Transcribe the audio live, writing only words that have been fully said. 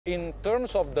In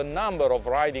terms of the number of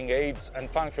riding aids and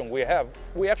function we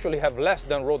actually have less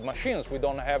than road machines. We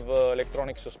don't have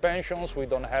electronic suspensions, we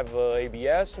don't have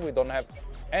ABS, we don't have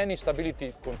any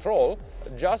stability control.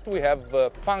 Just we have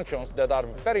functions that are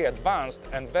very advanced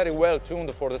and very well tuned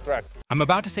for the track. I'm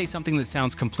about to say something that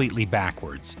sounds completely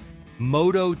backwards.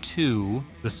 Moto2,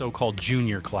 the so-called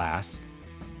junior class,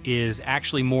 is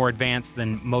actually more advanced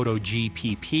than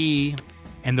MotoGP,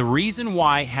 and the reason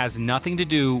why has nothing to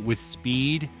do with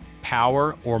speed,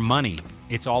 power, or money.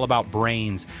 It's all about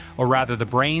brains, or rather the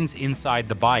brains inside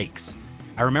the bikes.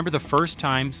 I remember the first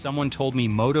time someone told me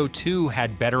Moto2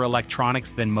 had better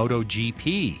electronics than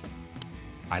MotoGP.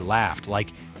 I laughed,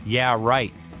 like, yeah,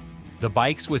 right. The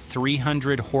bikes with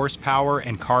 300 horsepower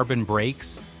and carbon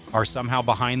brakes are somehow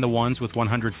behind the ones with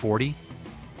 140?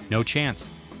 No chance.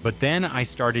 But then I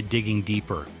started digging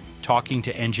deeper, talking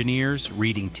to engineers,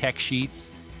 reading tech sheets,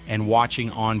 and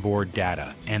watching onboard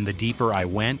data. And the deeper I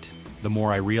went, the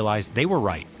more I realized they were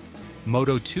right.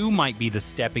 Moto2 might be the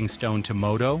stepping stone to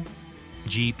Moto,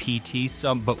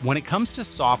 GPT, but when it comes to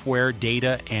software,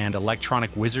 data, and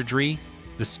electronic wizardry,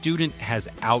 the student has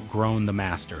outgrown the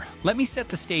master. Let me set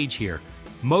the stage here.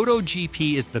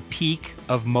 MotoGP is the peak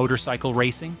of motorcycle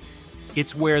racing.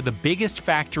 It's where the biggest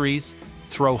factories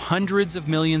throw hundreds of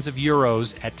millions of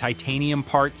euros at titanium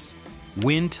parts,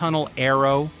 wind tunnel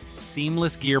aero,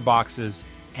 seamless gearboxes,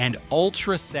 and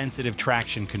ultra-sensitive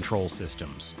traction control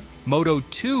systems.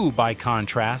 Moto2, by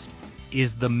contrast,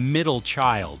 is the middle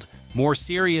child, more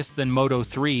serious than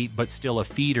Moto3, but still a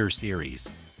feeder series.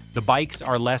 The bikes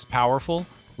are less powerful,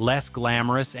 less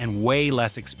glamorous, and way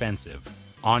less expensive.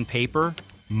 On paper,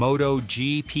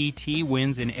 MotoGP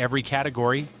wins in every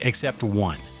category except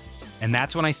one. And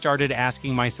that's when I started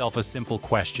asking myself a simple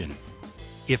question.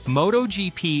 If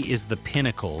MotoGP is the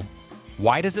pinnacle,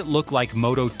 why does it look like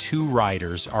Moto2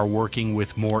 riders are working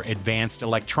with more advanced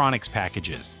electronics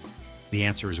packages? The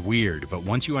answer is weird, but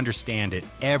once you understand it,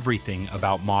 everything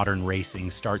about modern racing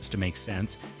starts to make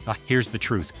sense. Here's the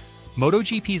truth.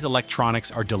 MotoGP's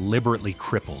electronics are deliberately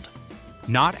crippled.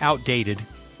 Not outdated,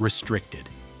 restricted.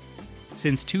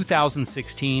 Since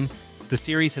 2016, the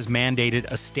series has mandated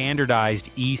a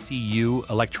standardized ECU,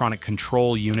 electronic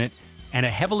control unit, and a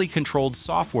heavily controlled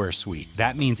software suite.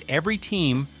 That means every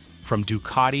team, from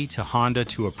Ducati to Honda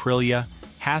to Aprilia,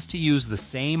 has to use the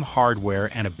same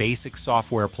hardware and a basic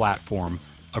software platform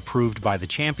approved by the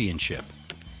championship.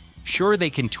 Sure, they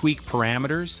can tweak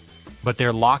parameters, but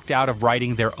they're locked out of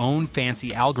writing their own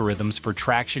fancy algorithms for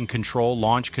traction control,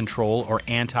 launch control, or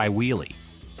anti-wheelie.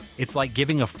 It's like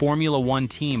giving a Formula One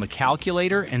team a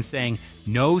calculator and saying,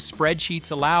 no spreadsheets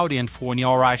allowed in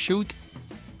Formula Shoot.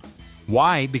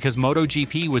 Why? Because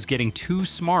MotoGP was getting too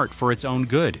smart for its own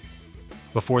good.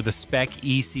 Before the spec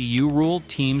ECU rule,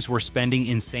 teams were spending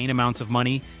insane amounts of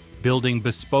money building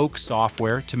bespoke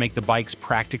software to make the bikes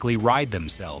practically ride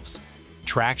themselves.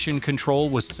 Traction control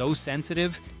was so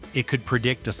sensitive, it could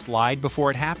predict a slide before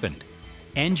it happened.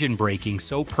 Engine braking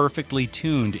so perfectly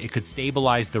tuned it could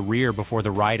stabilize the rear before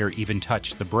the rider even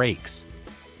touched the brakes.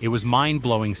 It was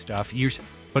mind-blowing stuff,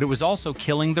 but it was also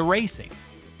killing the racing.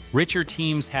 Richer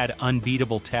teams had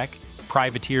unbeatable tech,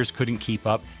 privateers couldn't keep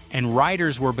up, and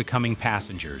riders were becoming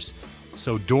passengers.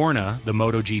 So Dorna, the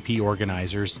MotoGP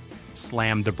organizers,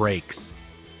 slammed the brakes.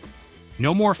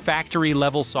 No more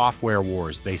factory-level software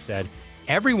wars, they said.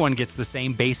 Everyone gets the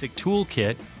same basic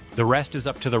toolkit. The rest is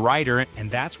up to the rider,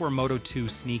 and that's where Moto2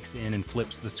 sneaks in and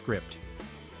flips the script.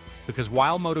 Because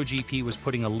while MotoGP was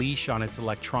putting a leash on its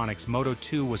electronics,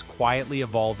 Moto2 was quietly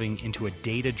evolving into a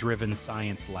data-driven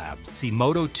science lab. See,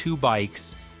 Moto2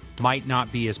 bikes might not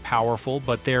be as powerful,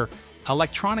 but their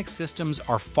electronic systems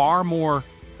are far more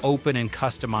open and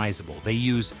customizable. They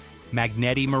use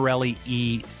Magneti Marelli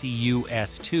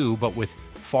ECU-S2, but with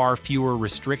far fewer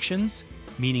restrictions,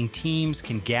 meaning teams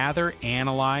can gather,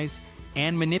 analyze,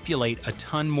 and manipulate a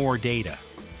ton more data.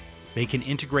 They can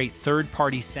integrate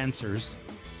third-party sensors,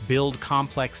 build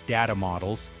complex data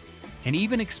models, and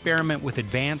even experiment with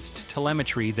advanced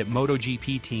telemetry that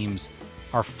MotoGP teams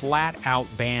are flat out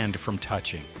banned from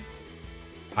touching.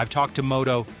 I've talked to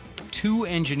Moto2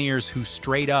 engineers who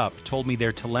straight up told me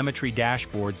their telemetry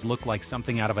dashboards look like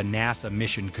something out of a NASA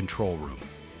mission control room.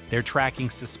 They're tracking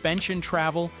suspension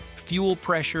travel, fuel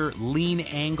pressure, lean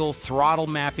angle, throttle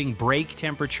mapping, brake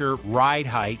temperature, ride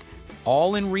height,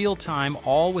 all in real time,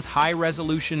 all with high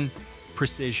resolution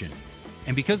precision.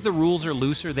 And because the rules are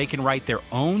looser, they can write their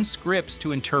own scripts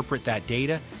to interpret that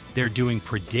data. They're doing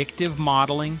predictive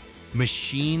modeling,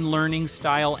 machine learning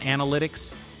style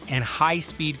analytics, and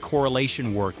high-speed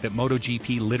correlation work that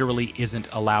MotoGP literally isn't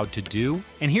allowed to do.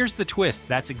 And here's the twist,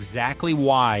 that's exactly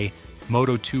why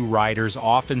Moto2 riders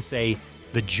often say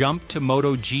The jump to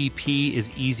MotoGP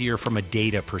is easier from a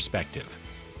data perspective.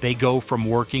 They go from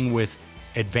working with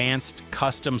advanced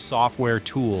custom software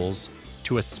tools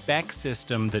to a spec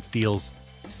system that feels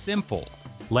simple,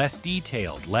 less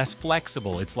detailed, less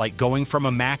flexible. It's like going from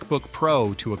a MacBook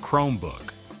Pro to a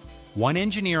Chromebook. One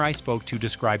engineer I spoke to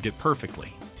described it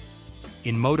perfectly.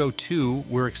 In Moto2,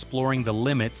 we're exploring the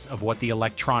limits of what the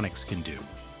electronics can do.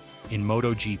 In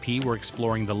MotoGP, we're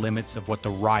exploring the limits of what the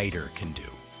rider can do.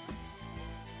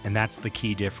 And that's the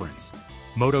key difference.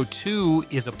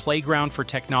 Moto2 is a playground for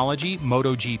technology.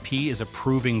 MotoGP is a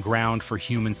proving ground for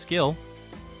human skill.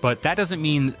 But that doesn't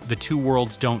mean the two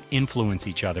worlds don't influence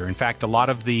each other. In fact, a lot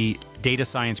of the data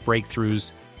science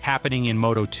breakthroughs happening in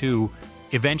Moto2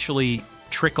 eventually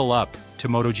trickle up to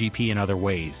MotoGP in other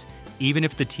ways. Even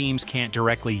if the teams can't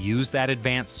directly use that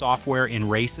advanced software in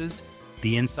races,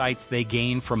 the insights they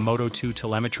gain from Moto2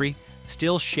 telemetry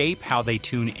still shape how they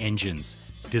tune engines,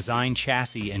 design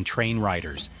chassis, and train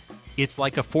riders. It's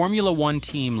like a Formula One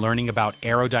team learning about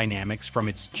aerodynamics from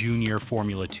its junior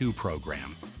Formula 2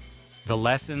 program. The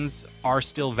lessons are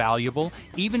still valuable,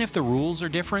 even if the rules are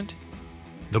different.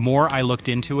 The more I looked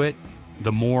into it,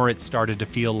 the more it started to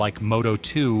feel like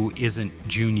Moto2 isn't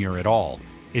junior at all.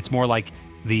 It's more like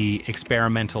the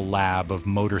experimental lab of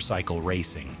motorcycle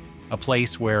racing, a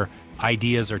place where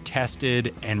ideas are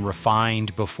tested and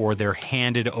refined before they're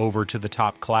handed over to the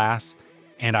top class.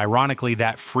 And ironically,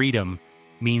 that freedom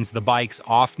means the bikes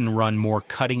often run more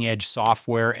cutting-edge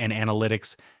software and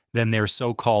analytics than their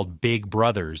so-called big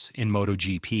brothers in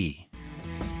MotoGP.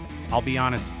 I'll be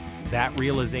honest, that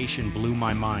realization blew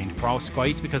my mind,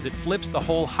 quite because it flips the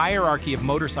whole hierarchy of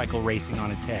motorcycle racing on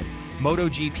its head.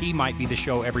 MotoGP might be the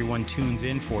show everyone tunes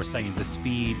in for, saying the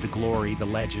speed, the glory, the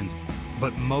legends.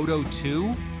 But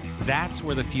Moto2, that's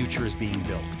where the future is being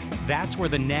built. That's where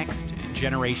the next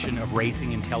generation of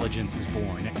racing intelligence is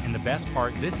born. And the best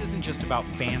part, this isn't just about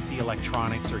fancy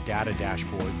electronics or data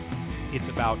dashboards. It's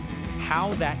about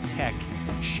how that tech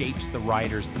shapes the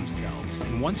riders themselves.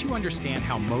 And once you understand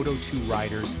how Moto2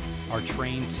 riders are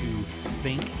trained to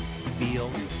think,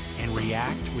 feel, and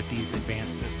react with these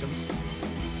advanced systems,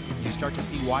 you start to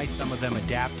see why some of them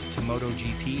adapt to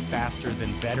MotoGP faster than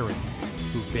veterans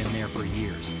who've been there for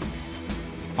years.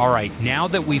 All right, now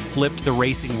that we've flipped the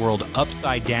racing world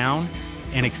upside down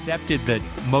and accepted that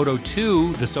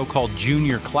Moto2, the so-called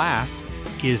junior class,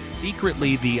 is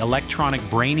secretly the electronic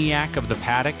brainiac of the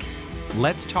paddock,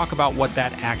 let's talk about what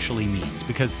that actually means,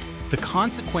 because the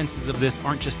consequences of this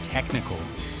aren't just technical.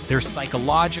 They're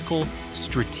psychological,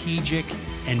 strategic,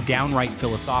 and downright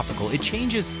philosophical. It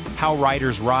changes how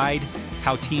riders ride,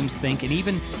 how teams think, and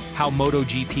even how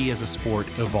MotoGP as a sport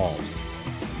evolves.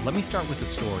 Let me start with a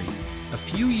story. A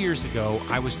few years ago,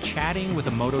 I was chatting with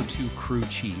a Moto2 crew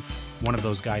chief, one of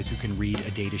those guys who can read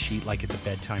a data sheet like it's a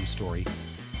bedtime story,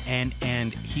 and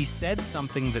he said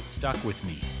something that stuck with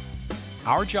me.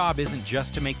 Our job isn't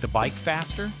just to make the bike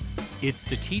faster, it's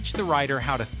to teach the rider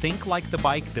how to think like the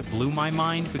bike. That blew my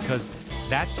mind, because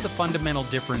that's the fundamental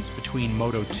difference between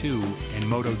Moto2 and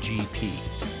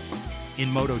MotoGP. In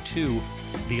Moto2,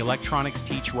 the electronics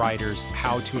teach riders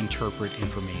how to interpret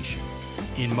information.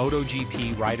 In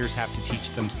MotoGP, riders have to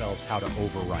teach themselves how to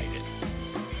override it.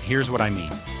 Here's what I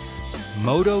mean.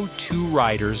 Moto2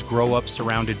 riders grow up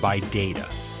surrounded by data.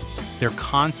 They're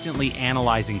constantly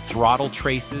analyzing throttle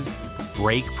traces,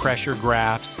 brake pressure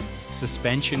graphs,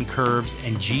 suspension curves,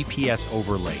 and GPS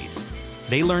overlays.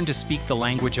 They learn to speak the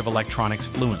language of electronics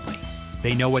fluently.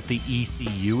 They know what the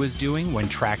ECU is doing when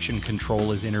traction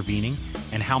control is intervening,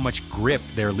 and how much grip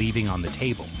they're leaving on the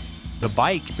table. The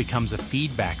bike becomes a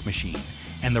feedback machine,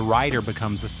 and the rider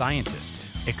becomes a scientist,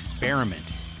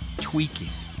 experimenting, tweaking,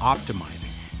 optimizing.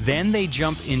 Then they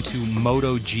jump into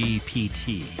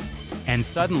MotoGPT, and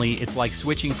suddenly it's like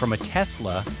switching from a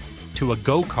Tesla to a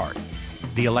go-kart.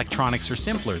 The electronics are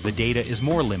simpler, the data is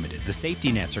more limited, the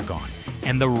safety nets are gone,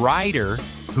 and the rider,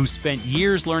 who spent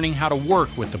years learning how to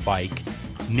work with the bike,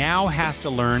 now has to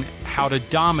learn how to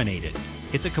dominate it.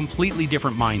 It's a completely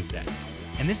different mindset.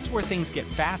 And this is where things get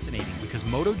fascinating, because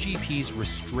MotoGP's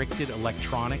restricted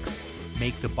electronics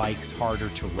make the bikes harder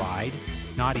to ride,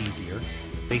 not easier.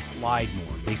 They slide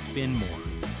more, they spin more,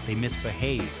 they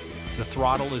misbehave. The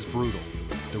throttle is brutal,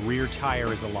 the rear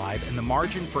tire is alive, and the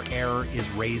margin for error is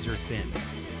razor thin.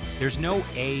 There's no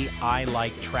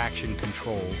AI-like traction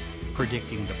control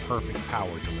predicting the perfect power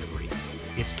delivery.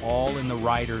 It's all in the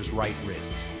rider's right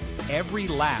wrist. Every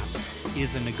lap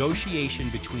is a negotiation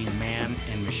between man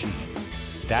and machine.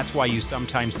 That's why you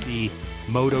sometimes see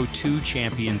Moto2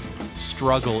 champions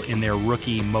struggle in their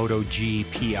rookie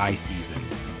MotoGP season.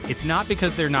 It's not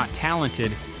because they're not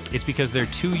talented, It's because they're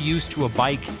too used to a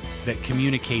bike that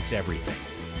communicates everything.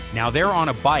 Now they're on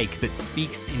a bike that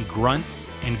speaks in grunts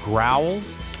and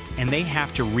growls, and they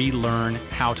have to relearn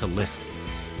how to listen.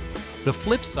 The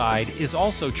flip side is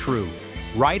also true.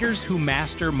 Riders who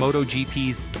master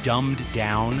MotoGP's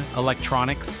dumbed-down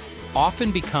electronics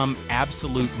often become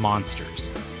absolute monsters.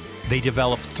 They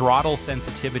develop throttle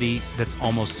sensitivity that's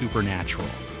almost supernatural.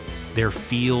 Their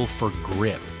feel for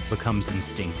grip becomes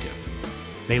instinctive.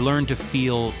 They learn to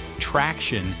feel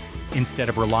traction instead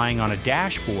of relying on a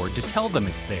dashboard to tell them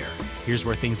it's there. Here's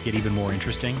where things get even more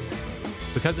interesting.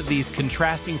 Because of these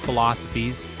contrasting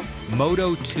philosophies,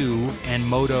 Moto2 and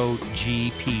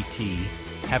MotoGPT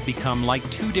have become like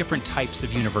two different types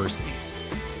of universities.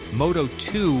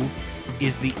 Moto2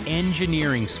 is the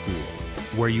engineering school,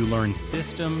 where you learn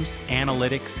systems,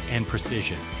 analytics, and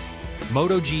precision.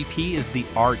 MotoGP is the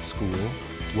art school,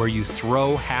 where you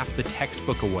throw half the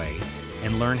textbook away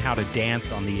and learn how to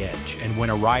dance on the edge. And when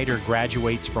a rider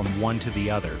graduates from one to the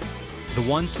other, the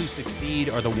ones who succeed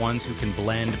are the ones who can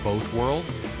blend both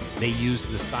worlds. They use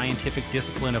the scientific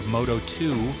discipline of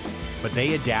Moto2, but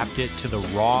they adapt it to the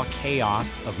raw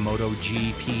chaos of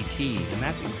MotoGPT. And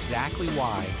that's exactly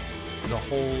why the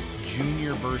whole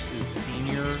junior versus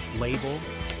senior label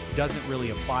doesn't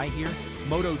really apply here.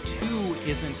 Moto2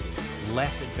 isn't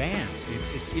less advanced.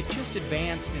 It's just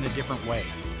advanced in a different way.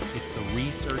 It's the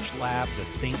research lab, the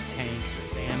think tank, the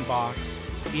sandbox.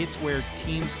 It's where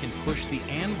teams can push the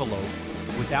envelope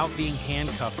without being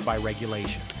handcuffed by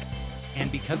regulations.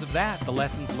 And because of that, the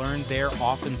lessons learned there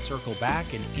often circle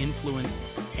back and influence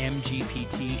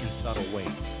MGPT in subtle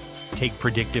ways. Take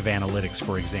predictive analytics,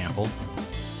 for example.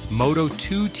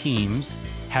 Moto2 teams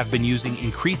have been using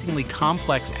increasingly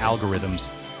complex algorithms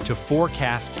to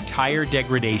forecast tire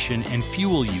degradation and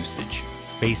fuel usage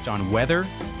based on weather,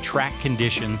 track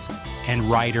conditions, and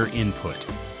rider input.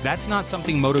 That's not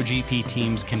something MotoGP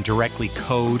teams can directly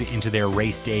code into their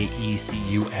race day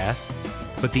ECUs,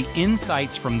 but the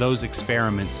insights from those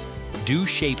experiments do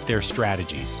shape their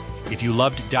strategies. If you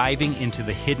loved diving into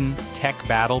the hidden tech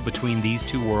battle between these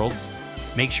two worlds,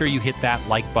 make sure you hit that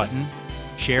like button,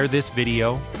 share this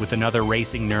video with another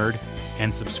racing nerd,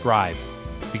 and subscribe.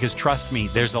 Because trust me,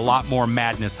 there's a lot more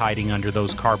madness hiding under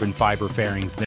those carbon fiber fairings than